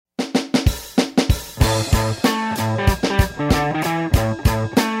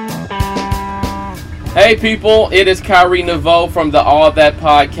Hey people, it is Kyrie Naveau from the All That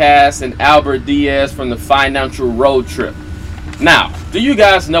Podcast and Albert Diaz from the Financial Road Trip. Now, do you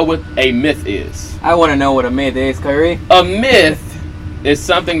guys know what a myth is? I want to know what a myth is, Kyrie. A myth is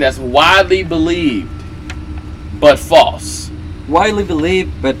something that's widely believed but false. Widely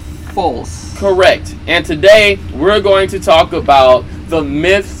believed but false. Correct. And today we're going to talk about the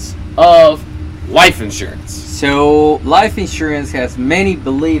myths of life insurance. So, life insurance has many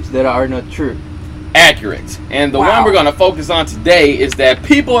beliefs that are not true. Accurate. And the one we're going to focus on today is that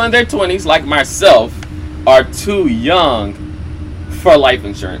people in their 20s, like myself, are too young for life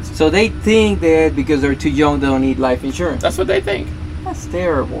insurance. So they think that because they're too young, they don't need life insurance. That's what they think. That's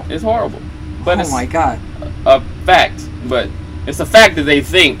terrible. It's horrible. But oh my God. A fact. But it's a fact that they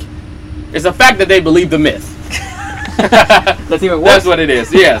think. It's a fact that they believe the myth. That's even worse. That's what it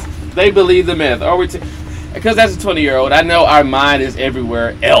is. Yes. They believe the myth. Because as a 20-year-old, I know our mind is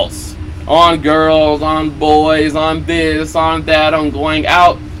everywhere else. On girls, on boys, on this, on that, on going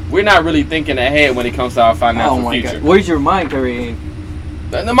out. We're not really thinking ahead when it comes to our financial future. God. Where's your mind, Kareem?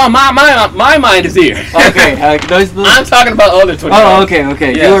 My mind is here. Okay. I'm talking about other 20-year-olds. Oh,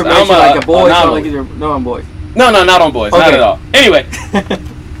 okay. Yes, you were mentioning like a boy, so like you're no on boys. No, not on boys. Okay. Not at all. Anyway,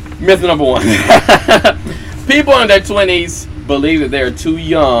 myth number one. People in their 20s believe that they're too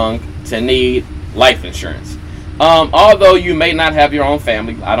young to need life insurance. Although you may not have your own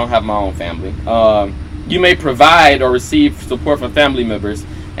family, I don't have my own family. You may provide or receive support from family members,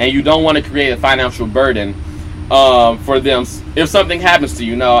 and you don't want to create a financial burden for them if something happens to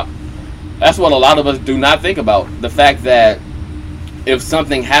you. Now, that's what a lot of us do not think about. The fact that if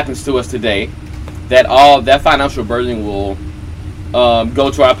something happens to us today, that all that financial burden will go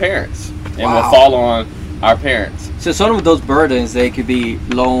to our parents and will fall on our parents. So some of those burdens, they could be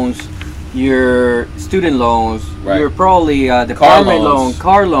loans, your student loans, your probably department loan,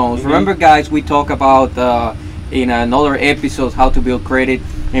 car loans. Mm-hmm. Remember, guys, we talk about in another episode how to build credit.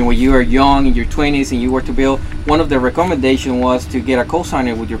 And when you are young in your 20s and you were to build, one of the recommendations was to get a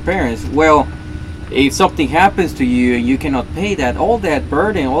co-signer with your parents. Well, if something happens to you and you cannot pay that, all that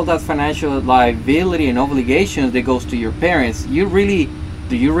burden, all that financial liability and obligations that goes to your parents, do you really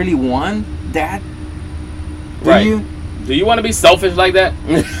want that? Do you want to be selfish like that?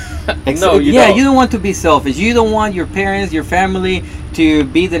 No, you don't. You don't want to be selfish. You don't want your parents, your family to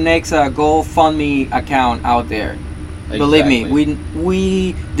be the next GoFundMe account out there. Exactly. Believe me,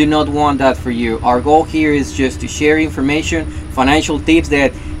 we do not want that for you. Our goal here is just to share information, financial tips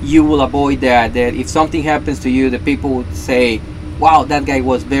that you will avoid that if something happens to you, the people would say, wow, that guy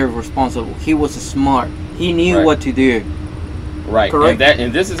was very responsible. He was smart. He knew what to do. Right. Correct.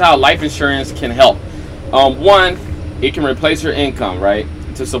 And this is how life insurance can help. One, it can replace your income, right?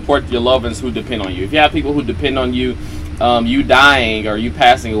 To support your loved ones who depend on you. If you have people who depend on you, you dying or you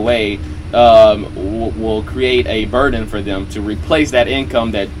passing away will create a burden for them to replace that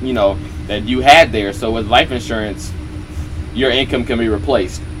income that you had there. So with life insurance, your income can be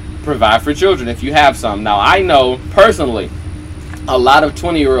replaced. Provide for children if you have some. Now, I know personally a lot of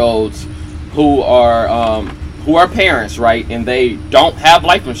 20-year-olds who are parents, right, and they don't have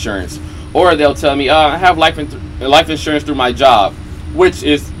life insurance, or they'll tell me, I have life insurance through my job, which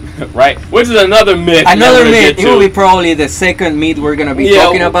is another myth. Another myth. It will be probably the second myth we're going to be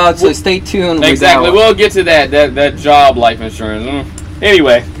talking about, so stay tuned. Exactly. We'll get to that job life insurance.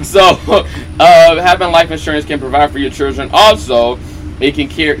 Anyway, so having life insurance can provide for your children. Also, it can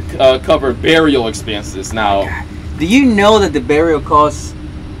cover burial expenses. Now, do you know that the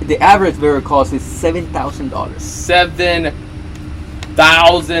average burial cost is $7,000? $7,000.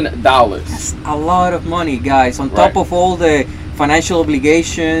 That's a lot of money, guys. On top of all the financial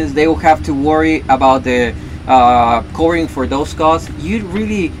obligations, they will have to worry about the covering for those costs. You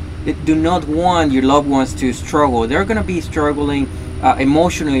really do not want your loved ones to struggle. They're going to be struggling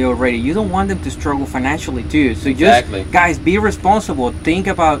emotionally already. You don't want them to struggle financially too. So guys, be responsible. Think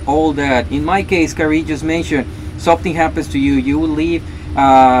about all that. In my case, Kyrie just mentioned, something happens to you, you will leave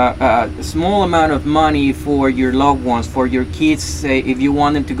a small amount of money for your loved ones, for your kids, say, if you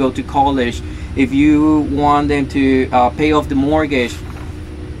want them to go to college, if you want them to pay off the mortgage,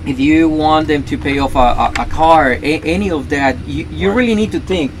 if you want them to pay off a car, any of that, you really need to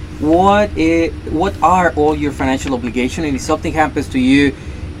think, what are all your financial obligations, and if something happens to you,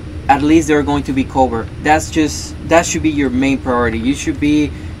 at least they're going to be covered. That should be your main priority. You should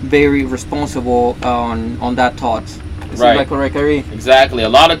be very responsible on that thought. Is that correct, Kyrie? Exactly. A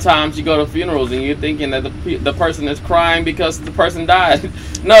lot of times you go to funerals and you're thinking that the person is crying because the person died.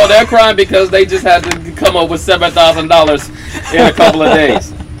 No, they're crying because they just had to come up with $7,000 in a couple of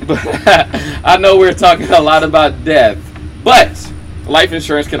days. But I know we're talking a lot about death. But life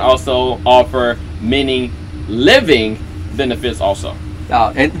insurance can also offer many living benefits also.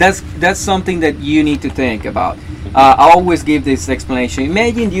 And that's something that you need to think about. I always give this explanation.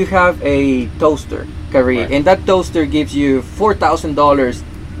 Imagine you have a toaster, Kari, Right. and that toaster gives you $4,000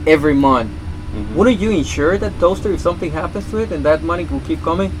 every month. Wouldn't you insure that toaster if something happens to it and that money will keep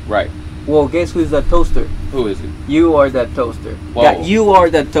coming? Right. Well, guess who's that toaster? Who is it? You are that toaster. Whoa. Yeah, you are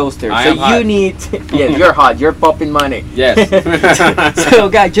that toaster. I So am hot. you need. Yes, you're hot. You're popping money. Yes. So,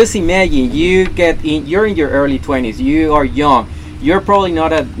 guys, just imagine you're in your early 20s. You are young. You're probably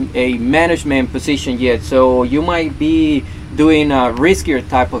not at a management position yet, so you might be doing a riskier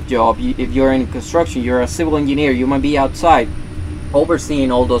type of job. If you're in construction, you're a civil engineer. You might be outside,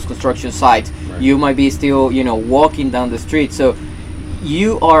 overseeing all those construction sites. Right. You might be still, walking down the street. So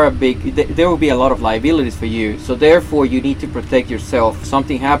you are there will be a lot of liabilities for you. So therefore, you need to protect yourself.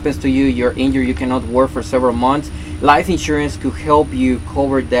 Something happens to you, you're injured, you cannot work for several months. Life insurance could help you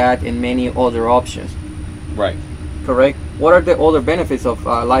cover that and many other options. Right. Correct? What are the other benefits of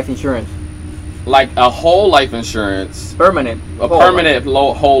life insurance? Like a whole life insurance, Permanent.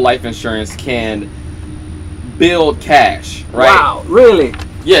 whole life insurance can build cash, right? Wow, really?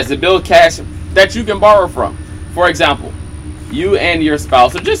 Yes, it builds cash that you can borrow from. For example, you and your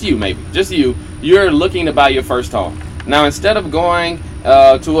spouse, or just you maybe, you're looking to buy your first home. Now, instead of going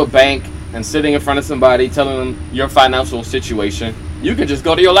to a bank and sitting in front of somebody telling them your financial situation, you can just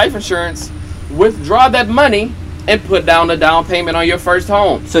go to your life insurance, withdraw that money, and put down the down payment on your first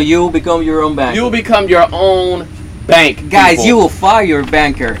home. So you will become your own bank. You will become your own bank. Guys, people. you will fire your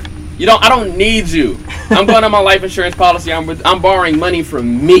banker. I don't need you. I'm going on my life insurance policy. I'm borrowing money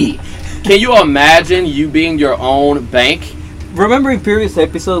from me. Can you imagine you being your own bank? Remember in previous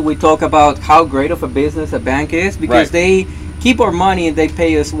episode we talked about how great of a business a bank is, because Right. they keep our money and they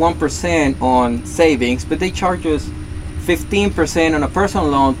pay us 1% on savings, but they charge us 15% on a personal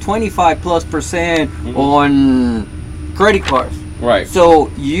loan, 25+% on credit cards. Right. So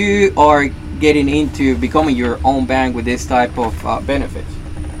you are getting into becoming your own bank with this type of benefits.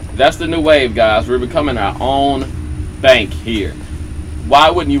 That's the new wave, guys. We're becoming our own bank here. Why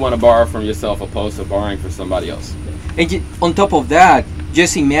wouldn't you want to borrow from yourself opposed to borrowing from somebody else? And on top of that,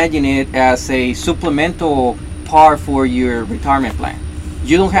 just imagine it as a supplemental part for your retirement plan.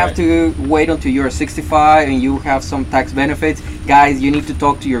 You don't have Right. to wait until you're 65 and you have some tax benefits. Guys, you need to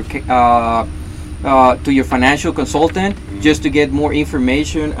talk to your financial consultant just to get more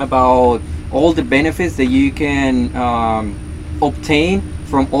information about all the benefits that you can obtain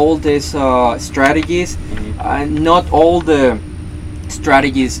from all these strategies. Not all the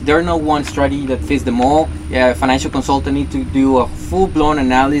strategies, there's no one strategy that fits them all. Financial consultant need to do a full-blown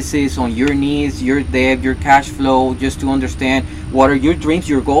analysis on your needs, your debt, your cash flow, just to understand what are your dreams,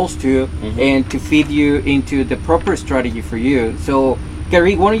 your goals too, and to feed you into the proper strategy for you. So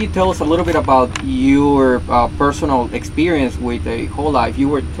Gary, why don't you tell us a little bit about your personal experience with a whole life? You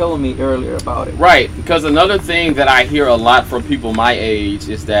were telling me earlier about it. Right, because another thing that I hear a lot from people my age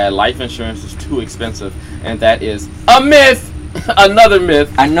is that life insurance is too expensive, and that is a myth. Another myth.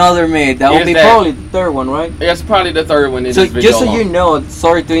 Another myth. That would be probably the third one, right? It's probably the third one in So this video just so alone. you know,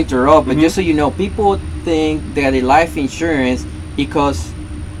 sorry to interrupt, but just so you know, people think that a life insurance, it costs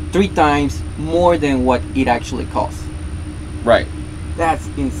 3 times more than what it actually costs. Right. That's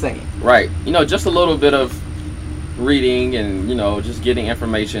insane. Right. Just a little bit of reading and, just getting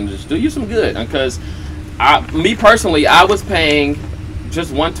information just do you some good. Because me personally, I was paying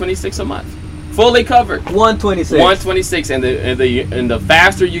just $126 a month. Fully covered. 126. 126, and the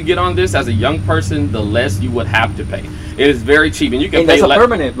faster you get on this as a young person, the less you would have to pay. It is very cheap, and you can pay that's a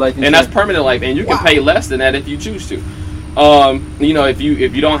permanent life insurance. and that's permanent life, and you can pay less than that if you choose to. If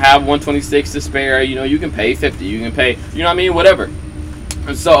you don't have 126 to spare, you can pay 50. You can pay, whatever.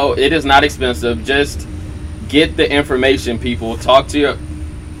 And so it is not expensive. Just get the information, people. Talk to your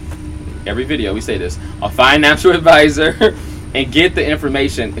every video we say this, a financial advisor, and get the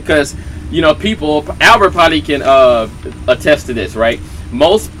information because. People, Albert probably can attest to this, right?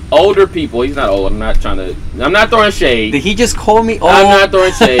 Most older people, he's not old, I'm not throwing shade. Did he just call me old? I'm not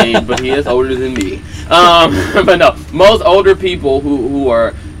throwing shade, but he is older than me. But no, most older people who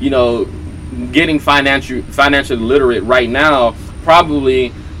are, getting financially literate right now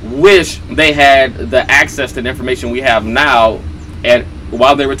probably wish they had the access to the information we have now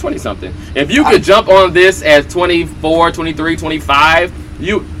while they were 20-something. If you could jump on this at 24, 23, 25,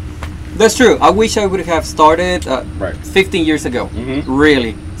 That's true. I wish I would have started 15 years ago.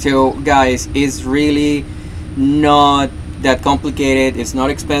 Really. So guys, it's really not that complicated. It's not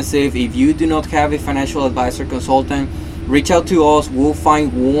expensive. If you do not have a financial advisor consultant, reach out to us. We'll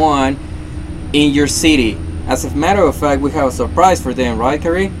find one in your city. As a matter of fact, we have a surprise for them, right,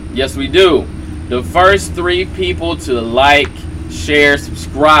 Kerry? Yes, we do. The first 3 people to like, share,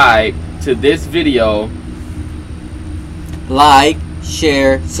 subscribe to this video. Like,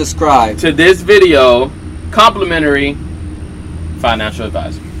 share, subscribe. To this video, complimentary financial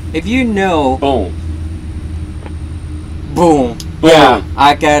advisor. If you know... Boom. Boom. Yeah,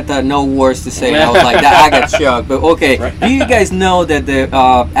 I got no words to say. I was like that. I got shocked. But okay, Right. do you guys know that the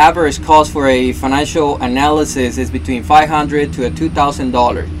average cost for a financial analysis is between $500 to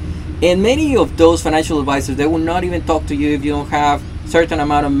 $2,000? And many of those financial advisors, they will not even talk to you if you don't have certain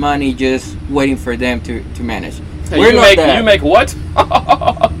amount of money just waiting for them to manage. Hey, We're not that. you make what?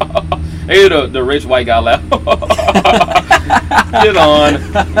 Hey, the rich white guy laugh. Get on,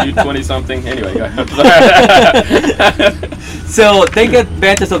 you 20-something. Anyway, go ahead. So take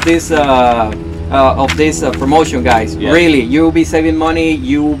advantage of this promotion, guys. Yeah. Really, you'll be saving money.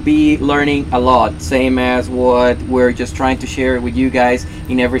 You'll be learning a lot. Same as what we're just trying to share with you guys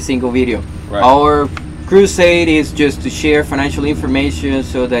in every single video. Right. Our crusade is just to share financial information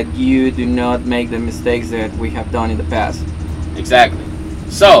so that you do not make the mistakes that we have done in the past. Exactly.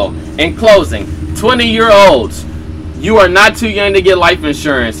 So, in closing, 20-year-olds, you are not too young to get life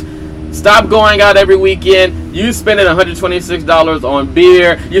insurance. Stop going out every weekend. You spending $126 on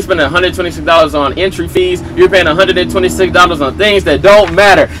beer. You're spending $126 on entry fees. You're paying $126 on things that don't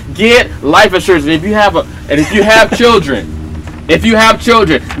matter. Get life insurance. And if you have children,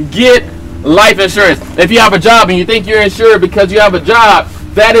 get life insurance. If you have a job and you think you're insured because you have a job,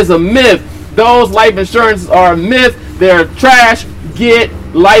 that is a myth. Those life insurances are a myth. They're trash. Get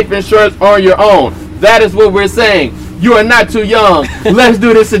life insurance on your own. That is what we're saying. You are not too young. Let's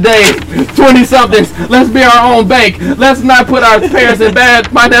do this today. 20-somethings. Let's be our own bank. Let's not put our parents in bad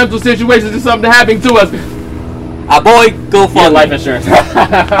financial situations if something happening to us. Avoid GoFundMe. Get life insurance.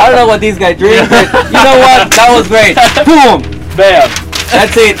 I don't know what these guys drink, but you know what? That was great. Boom. Bam.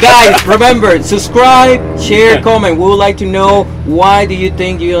 That's it, guys. Remember, subscribe, share, comment. We would like to know, why do you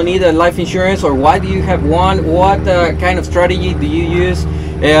think you don't need a life insurance, or why do you have one? What kind of strategy do you use?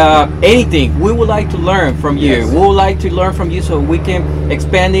 Anything. We would like to learn from you. Yes. We would like to learn from you so we can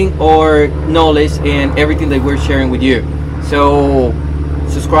expanding our knowledge in everything that we're sharing with you. So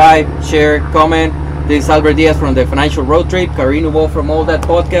subscribe, share, comment. This is Albert Diaz from the Financial Road Trip. Karina Wolf from All That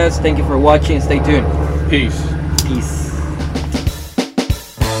Podcast. Thank you for watching. Stay tuned. Peace. Peace.